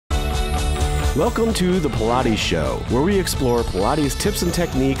Welcome to the Pilates Show, where we explore Pilates tips and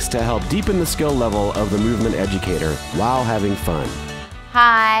techniques to help deepen the skill level of the movement educator while having fun.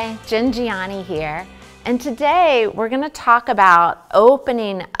 Hi, Jen Gianni here, and today we're going to talk about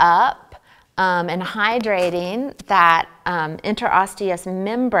opening up and hydrating that interosseous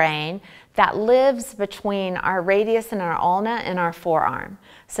membrane that lives between our radius and our ulna and our forearm.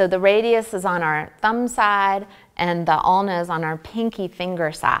 So the radius is on our thumb side and the ulna is on our pinky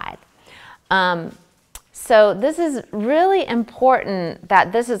finger side. So this is really important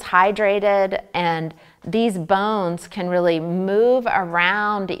that this is hydrated and these bones can really move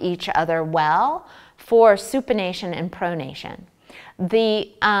around each other well for supination and pronation.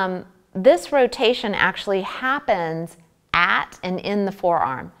 This rotation actually happens at and in the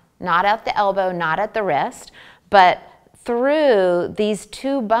forearm, not at the elbow, not at the wrist, but through these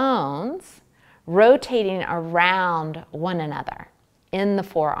two bones rotating around one another in the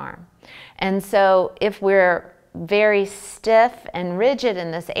forearm. And so if we're very stiff and rigid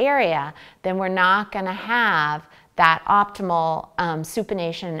in this area, then we're not going to have that optimal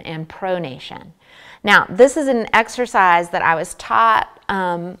supination and pronation. Now, this is an exercise that I was taught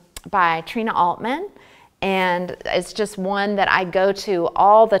by Trina Altman, and it's just one that I go to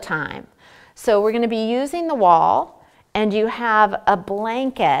all the time. So we're going to be using the wall, and you have a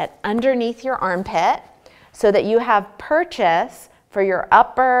blanket underneath your armpit so that you have purchase for your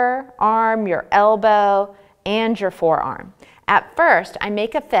upper arm, your elbow, and your forearm. At first, I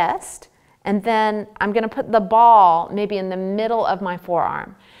make a fist, and then I'm going to put the ball maybe in the middle of my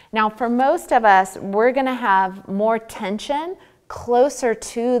forearm. Now, for most of us, we're going to have more tension closer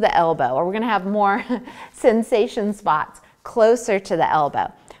to the elbow, or we're going to have more sensation spots closer to the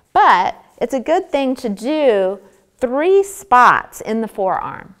elbow. But it's a good thing to do 3 spots in the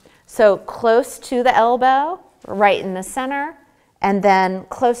forearm. So close to the elbow, right in the center, and then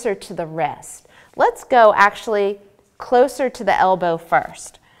closer to the wrist. Let's go actually closer to the elbow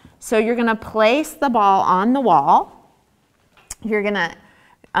first. So you're going to place the ball on the wall. You're going to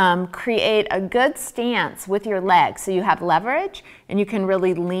create a good stance with your legs so you have leverage and you can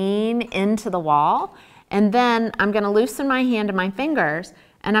really lean into the wall. And then I'm going to loosen my hand and my fingers,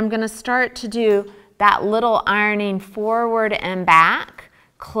 and I'm going to start to do that little ironing forward and back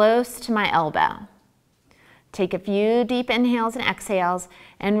close to my elbow. Take a few deep inhales and exhales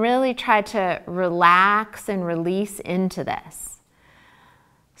and really try to relax and release into this.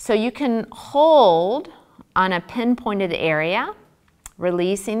 So you can hold on a pinpointed area,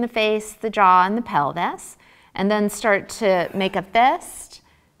 releasing the face, the jaw, and the pelvis, and then start to make a fist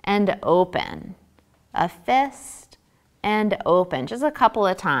and open. A fist and open, just a couple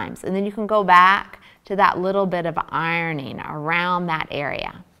of times. And then you can go back to that little bit of ironing around that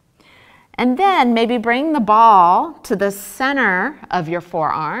area. And then maybe bring the ball to the center of your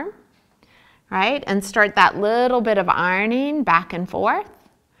forearm, right? And start that little bit of ironing back and forth,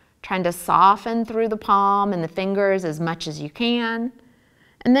 trying to soften through the palm and the fingers as much as you can.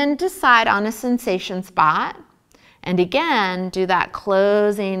 And then decide on a sensation spot. And again, do that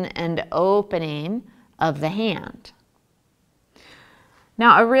closing and opening of the hand.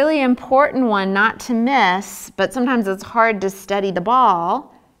 Now, a really important one not to miss, but sometimes it's hard to steady the ball,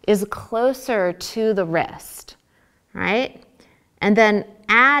 is closer to the wrist, right? And then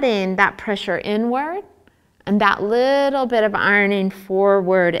adding that pressure inward and that little bit of ironing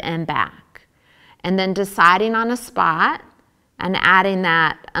forward and back. And then deciding on a spot and adding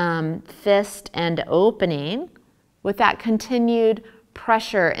that fist and opening with that continued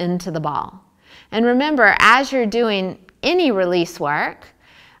pressure into the ball. And remember, as you're doing any release work,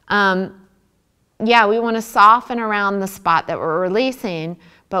 yeah, we want to soften around the spot that we're releasing,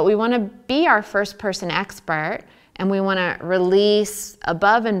 but we want to be our first person expert, and we want to release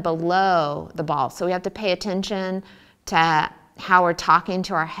above and below the ball. So we have to pay attention to how we're talking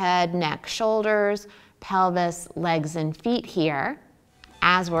to our head, neck, shoulders, pelvis, legs, and feet here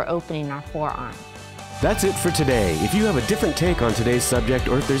as we're opening our forearm. That's it for today. If you have a different take on today's subject,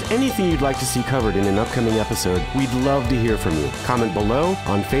 or if there's anything you'd like to see covered in an upcoming episode, we'd love to hear from you. Comment below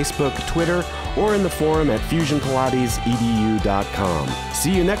on Facebook, Twitter, or in the forum at fusionpilatesedu.com.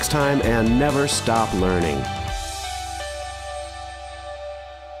 See you next time, and never stop learning.